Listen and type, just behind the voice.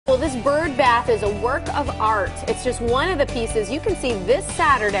this bird bath is a work of art. It's just one of the pieces you can see this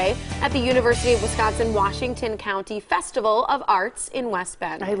Saturday at the University of Wisconsin-Washington County Festival of Arts in West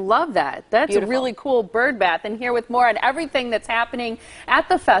Bend. I love that. That's beautiful. A really cool bird bath. And here with more on everything that's happening at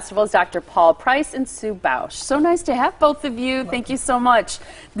the festival is Dr. Paul Price and Sue Bausch. So nice to have both of you. Thank you so much.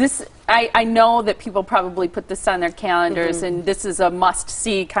 I know that people probably put this on their calendars, and this is a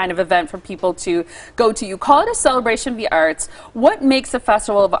must-see kind of event for people to go to. You call it a celebration of the arts. What makes a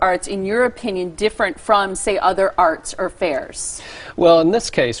festival of arts, in your opinion, different from, say, other arts or fairs? Well, in this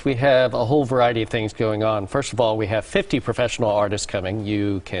case, we have a whole variety of things going on. First of all, we have 50 professional artists coming.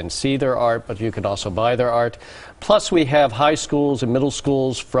 You can see their art, but you can also buy their art. Plus, we have high schools and middle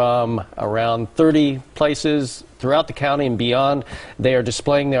schools from around 30 places throughout the county and beyond. They are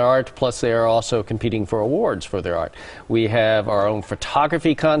displaying their art, plus they are also competing for awards for their art. We have our own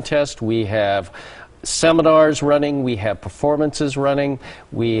photography contest. We have seminars running, we have performances running,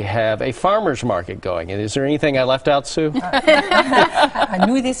 we have a farmer's market going. And is there anything I left out, Sue?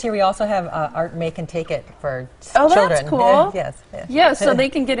 New this year we also have art make and take it for children. Oh, that's cool. Yes. Yeah, so they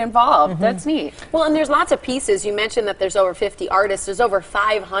can get involved. That's neat. Well, and there's lots of pieces. You mentioned that there's over 50 artists. There's over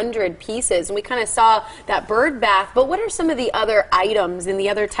 500 pieces. And we kind of saw that bird bath, but what are some of the other items and the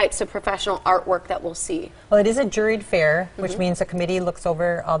other types of professional artwork that we'll see? Well, it is a juried fair, which means the committee looks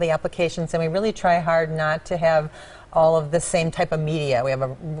over all the applications, and we really try hard not to have all of the same type of media. We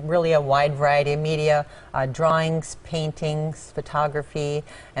have really a wide variety of media, drawings, paintings, photography,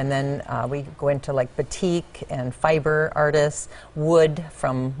 and then we go into like batik and fiber artists, wood,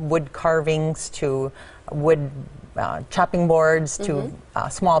 from wood carvings to wood chopping boards to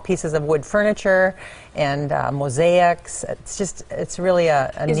small pieces of wood furniture and mosaics. It's really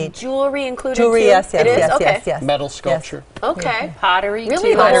a neat. Is jewelry included jewelry, too? Yes. Metal sculpture. Yes. Okay. Yeah. Pottery,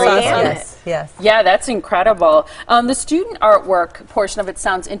 really too. Pottery, yes. Yeah, that's incredible. The student artwork portion of it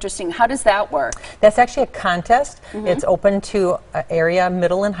sounds interesting. How does that work? That's actually a contest. It's open to area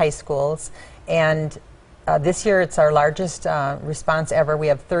middle and high schools, and this year it's our largest response ever. We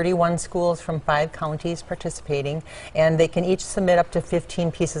have 31 schools from 5 counties participating, and they can each submit up to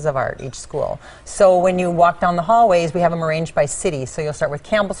 15 pieces of art, each school. So when you walk down the hallways, we have them arranged by city. So you'll start with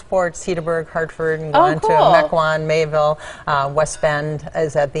Campbellsport, Cedarburg, Hartford, and go on to Mequon, Mayville, West Bend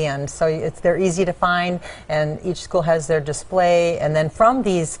is at the end. So they're easy to find, and each school has their display. And then from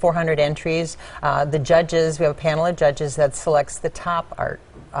these 400 entries, the judges, we have a panel of judges that selects the top art.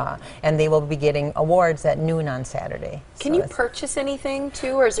 And they will be getting awards at noon on Saturday. Can you purchase anything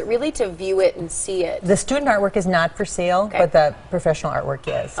too, or is it really to view it and see it? The student artwork is not for sale, but the professional artwork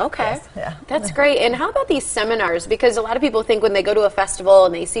is. Okay. Yes. Yeah. That's great. And how about these seminars? Because a lot of people think when they go to a festival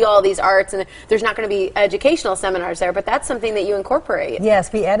and they see all these arts and there's not going to be educational seminars there, but that's something that you incorporate.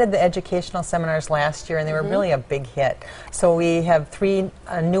 Yes, we added the educational seminars last year, and they were really a big hit. So we have 3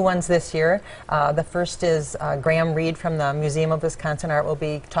 new ones this year. The first is Graham Reed from the Museum of Wisconsin Art will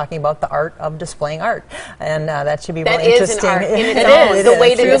be talking about the art of displaying art, and that should be really interesting. That is an art in its own. It's the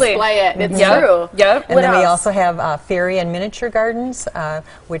way to display it. It's true. Yep. And then we also have Fairy and Miniature Gardens,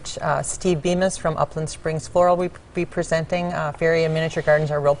 which Steve Bemis from Upland Springs Floral will be presenting. Fairy and Miniature Gardens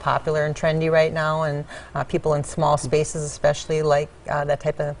are real popular and trendy right now, and people in small spaces especially like that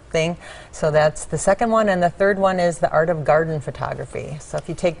type of thing. So that's the second one, and the third one is the art of garden photography. So if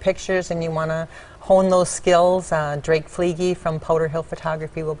you take pictures and you want to hone those skills, Drake Fleege from Powder Hill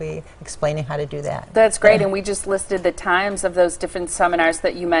Photography will be explaining how to do that. That's great, and we just listed the times of those different seminars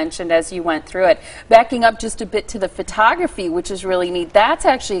that you mentioned as you went through it. Backing up just a bit to the photography, which is really neat, that's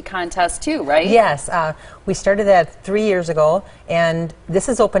actually a contest too, right? Yes, we started that 3 years ago, and this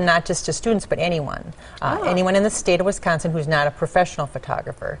is open not just to students, but anyone. Anyone in the state of Wisconsin who's not a professional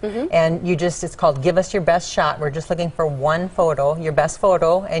photographer. And it's called Give Us Your Best Shot. We're just looking for one photo, your best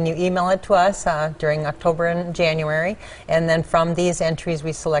photo, and you email it to us during October and January, and then from these entries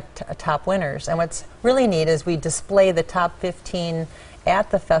we select top winners. And what's really neat is we display the top 15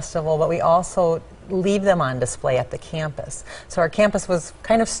 at the festival, but we also leave them on display at the campus. So our campus was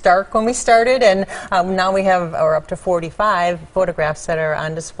kind of stark when we started, and now we're up to 45 photographs that are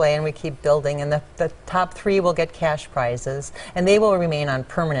on display, and we keep building. And the top 3 will get cash prizes, and they will remain on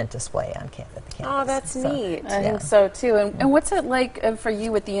permanent display on campus. Oh, that's neat. I think so too. And what's it like for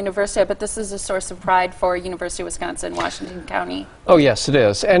you with the university? But this is a source of pride for University of Wisconsin-Washington County. Oh yes, it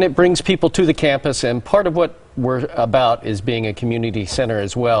is, and it brings people to the campus, and part of what we're about is being a community center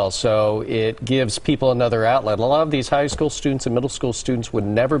as well, so it gives people another outlet. A lot of these high school students and middle school students would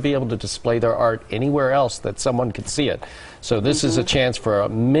never be able to display their art anywhere else that someone could see it. So this is a chance for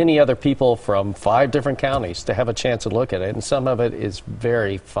many other people from 5 different counties to have a chance to look at it, and some of it is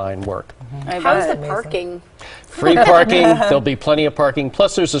very fine work. How's the parking Free parking. There'll be plenty of parking.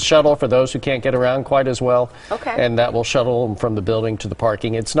 Plus, there's a shuttle for those who can't get around quite as well. Okay. And that will shuttle them from the building to the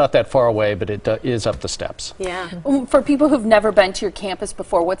parking. It's not that far away, but it is up the steps. Yeah. For people who've never been to your campus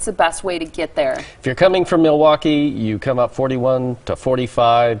before, what's the best way to get there? If you're coming from Milwaukee, you come up 41 to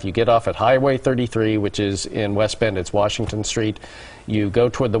 45. You get off at Highway 33, which is in West Bend. It's Washington Street. You go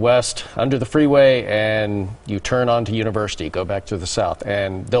toward the west under the freeway and you turn onto University, go back to the south,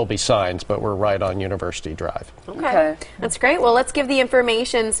 and there'll be signs, but we're right on University Drive. Okay. That's great. Well, let's give the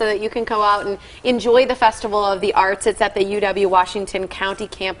information so that you can go out and enjoy the Festival of the Arts. It's at the UW-Washington County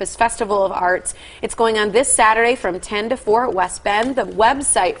Campus Festival of Arts. It's going on this Saturday from 10 to 4 at West Bend. The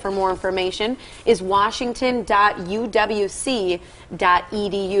website for more information is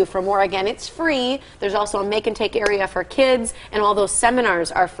washington.uwc.edu. For more, again, it's free. There's also a make and take area for kids, and all those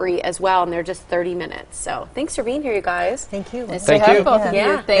seminars are free as well, and they're just 30 minutes. So thanks for being here, you guys. Thank you. Nice Thank to have you. both of you.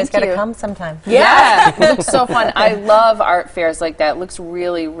 Yeah. Thank You guys got to you. come sometime. Yeah, it looks so fun. I love art fairs like that. It looks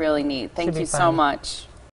really, really neat. Thank Should be you so fun. much.